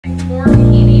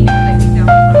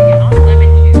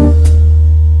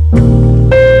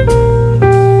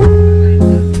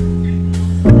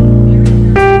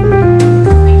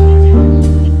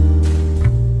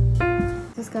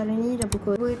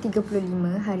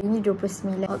Hari ni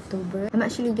 29 Oktober. I'm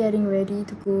actually getting ready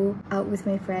to go out with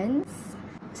my friends.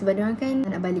 Sebab diorang kan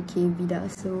nak balik KV dah.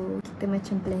 So kita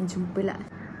macam plan jumpa lah.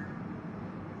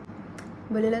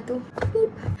 Boleh lah tu. Beep.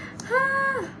 Ha!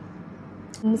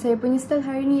 Saya punya style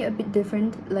hari ni a bit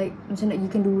different. Like macam nak pergi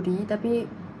kenduri. Tapi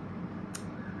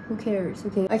who cares,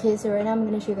 okay? Okay, so right now I'm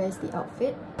gonna show you guys the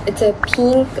outfit. It's a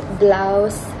pink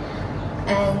blouse.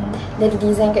 And dari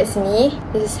design kat sini,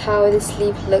 this is how the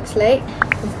sleeve looks like.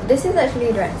 This is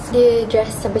actually a dress. Dia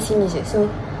dress sampai sini je. So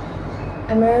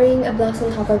I'm wearing a blouse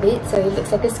on top of it, so it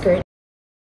looks like a skirt.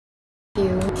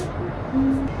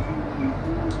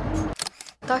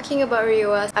 Talking about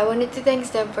Rihoas, I wanted to thank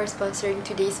them for sponsoring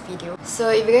today's video.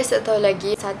 So if you guys tak tahu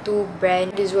lagi, satu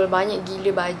brand dia jual banyak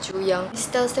gila baju yang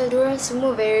style-style diorang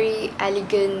semua very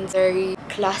elegant, very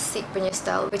classic punya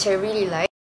style, which I really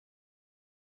like.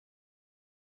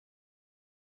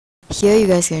 Here you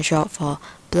guys can shop for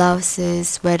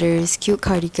blouses, sweaters, cute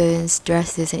cardigans,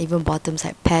 dresses, and even bottoms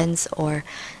like pants or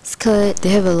skirt. They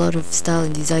have a lot of style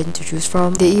and design to choose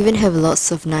from. They even have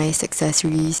lots of nice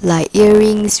accessories like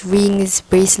earrings, rings,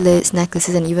 bracelets,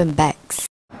 necklaces, and even bags.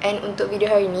 And untuk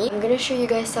video hari ni, I'm gonna show you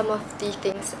guys some of the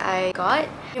things I got.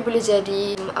 Ini boleh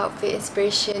jadi outfit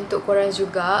inspiration untuk korang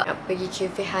juga nak pergi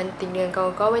cafe hunting dengan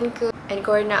kawan-kawan ke, and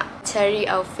korang nak cari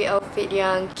outfit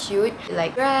yang cute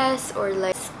like dress or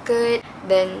like skirt,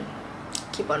 then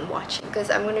keep on watching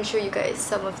because I'm gonna show you guys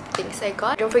some of the things I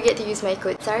got. Don't forget to use my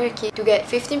code SARAKI to get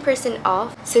 15%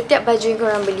 off. Setiap baju yang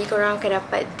korang beli, korang akan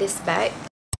dapat this bag.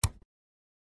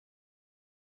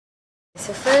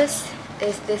 So first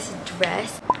is this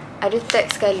dress. Ada tag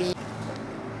sekali,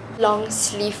 long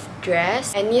sleeve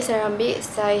dress, and ni saya ambil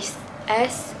size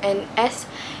S and S.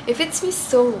 It fits me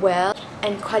so well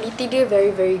and quality dia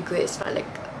very good. It's not like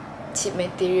cheap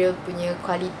material punya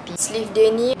quality. Sleeve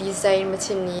dia ni design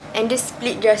macam ni, and dia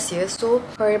split dress ya, so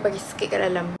korang bagi sikit kat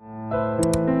dalam.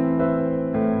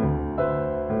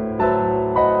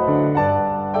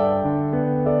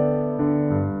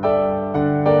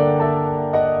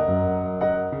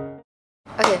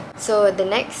 Okay, so the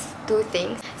next two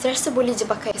things, saya rasa boleh je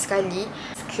pakai sekali.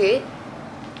 Skirt,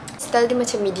 style dia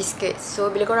macam midi skirt.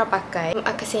 So bila korang pakai,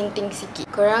 akan senting sikit.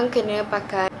 Korang kena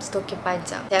pakai stocking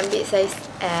panjang. Saya ambil size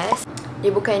S. Dia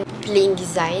bukan plain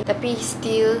design, tapi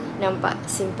still nampak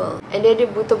simple. And dia ada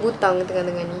butang-butang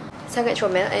tengah-tengah ni. Sangat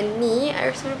comel. And ni,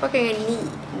 I rasa boleh pakai dengan ni.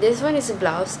 This one is a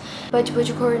blouse.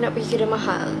 Baju-baju korang nak pergi kedai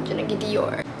mahal, macam nak pergi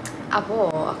Dior. Apa?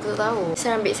 Aku tak tahu.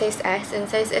 Saya ambil size S, and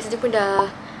size S dia pun dah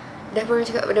korang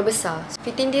cakap dah besar.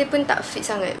 Fitting dia pun tak fit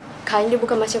sangat. Kain dia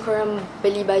bukan macam korang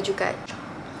beli baju kat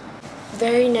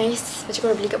very nice, macam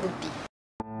korang beli kat butik.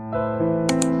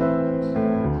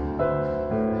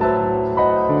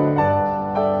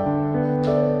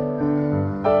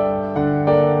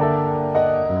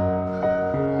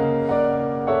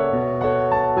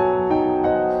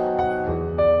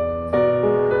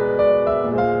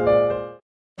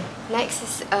 Next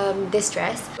is this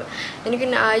dress. Ini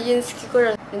kena iron sikit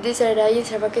korang. Nanti saya ada iron,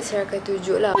 saya pakai, saya akan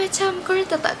tunjuk lah. Macam korang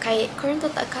tahu tak kain, korang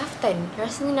tahu tak kaftan?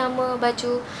 Rasanya nama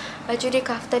baju dia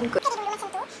kaftan kot.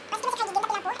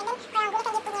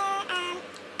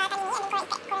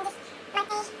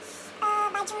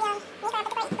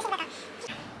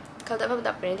 Kalau tak apa,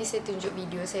 tak apa. Nanti saya tunjuk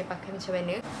video saya pakai macam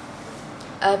mana.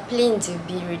 Plain je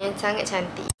biru yang sangat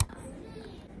cantik.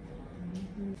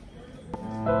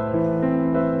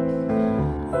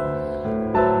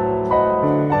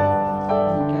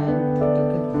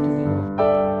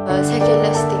 Second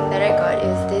last thing that I got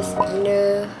is this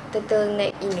inner,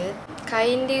 turtleneck inner.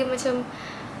 Kain dia macam,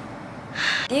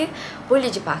 dia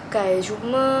boleh je pakai,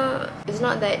 cuma it's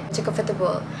not that macam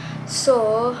comfortable.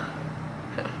 So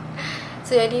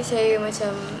jadi saya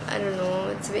macam, I don't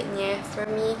know, it's a bit nyeh for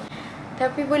me.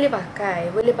 Tapi boleh pakai.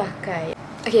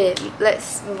 Okay,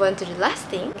 let's move on to the last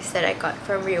thing that I got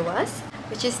from Rihoas,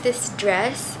 which is this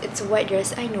dress. It's a white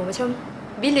dress. I know, macam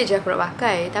bila je aku nak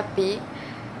pakai, tapi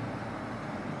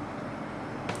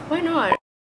why not?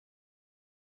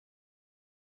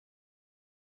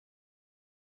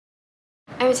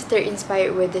 I was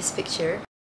inspired with this picture.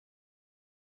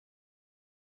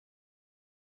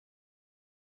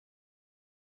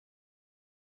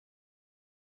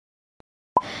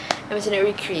 I macam nak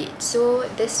recreate. So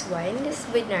this one, dia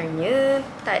sebenarnya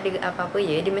tak ada apa-apa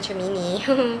ya. Dia macam mini.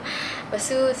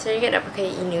 Lepas tu saya ingat nak pakai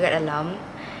inner kat dalam,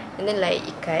 and then like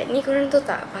ikat. Ni korang tahu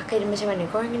tak pakai dia macam mana?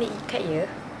 Korang kena ikat ya.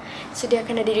 So dia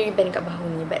akan ada ribbon kat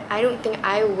bahu ni. But I don't think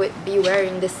I would be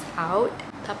wearing this out.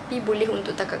 Tapi boleh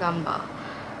untuk tangkap gambar.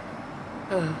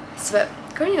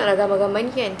 Sebab korang tengoklah gambar-gambar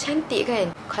ni kan, cantik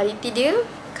kan. Kualiti dia,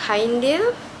 kain dia.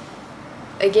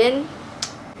 Again,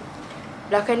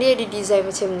 belakang dia ada design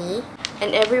macam ni.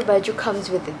 And every baju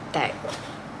comes with a tag.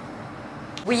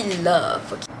 We love.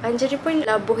 Okay. Panjang dia pun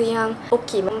labuh yang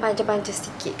okey, panjang-panjang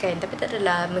sikit kan. Tapi tak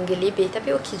adalah menggelebih.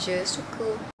 Tapi okey je,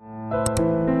 suka.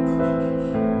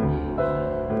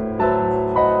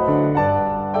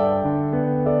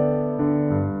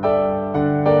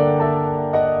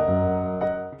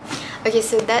 Okay,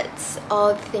 so that's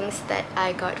all the things that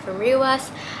I got from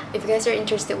Rihoas. If you guys are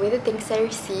interested with the things I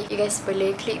received, you guys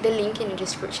boleh click the link in the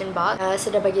description box. So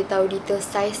dah bagi tahu detail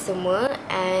size semua.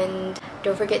 And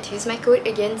don't forget to use my code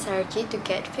again, Saraki, to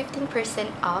get 15%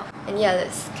 off. And yeah,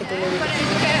 let's continue with it.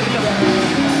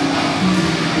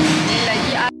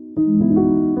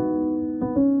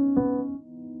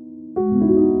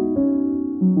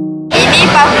 Ini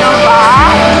pavlova.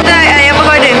 Ayam apa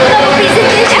kau ada?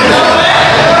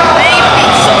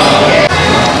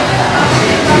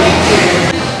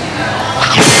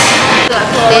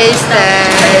 Taste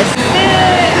test.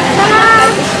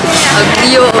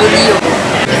 Olio.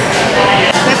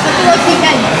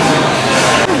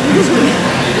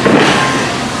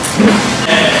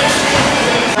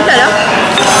 Dah lah.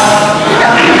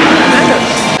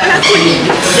 Aku ni.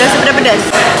 Dia rasa pedas-pedas.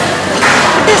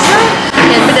 Pedas lah.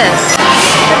 Kan pedas.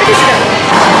 Tapi dia sedap.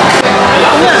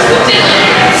 Makan lagi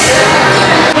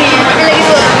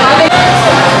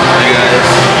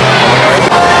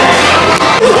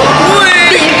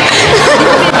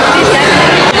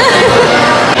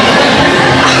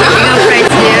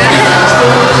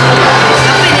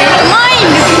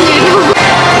tu.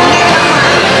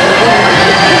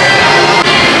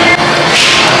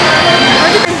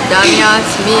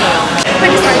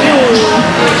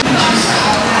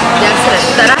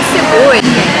 Tak rasa pun.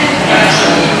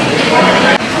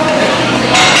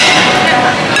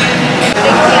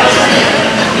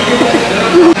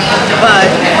 Cepat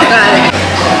makan.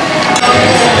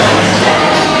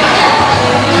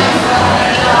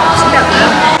 Sedap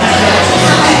lah.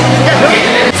 Sedap tu.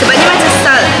 Sebab ni macam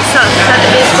salt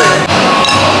pepper.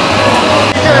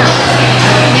 Betul.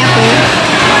 Ni apa?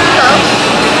 Tahu.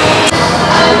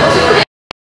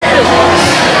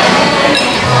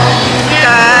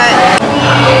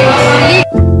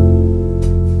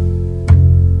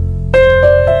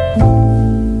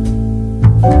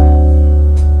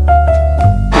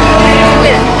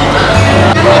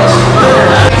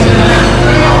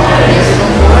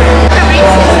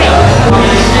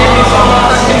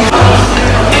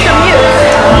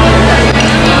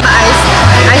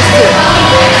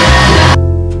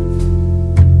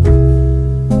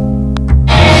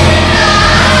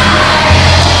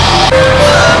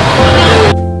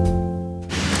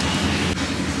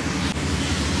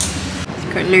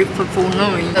 Live for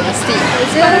phonto. Mesti.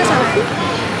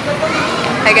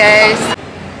 Hi guys.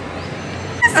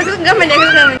 Aku gambar dia, aku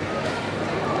gambar.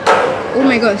 Oh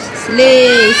my gosh,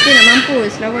 slay nak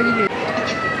mampus, lawa gila.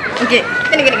 Okay.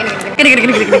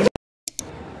 Kena.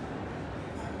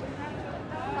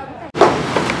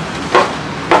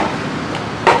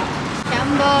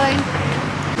 Jambon.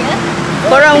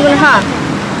 Korang guna ha.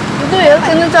 Betul ya,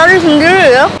 kena cari sendiri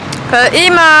ya. Ke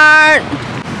Imart.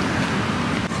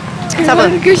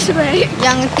 Siapa?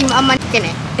 Yang tim aman makan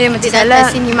macam salah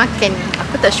sini makan.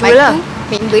 Aku tak sure lah.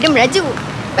 Member dia merajuk.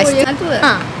 Lepas tu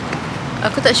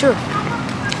aku tak sure.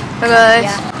 So guys,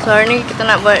 so hari ni kita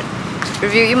nak buat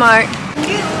review Imart.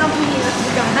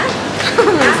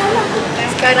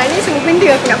 Sekarang ni semua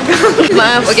benda aku nak pegang.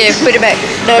 Maaf, okay, put it back.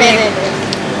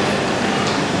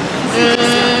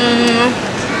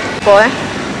 Apa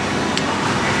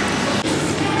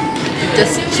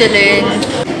just chilling.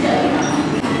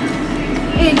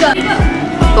 Go.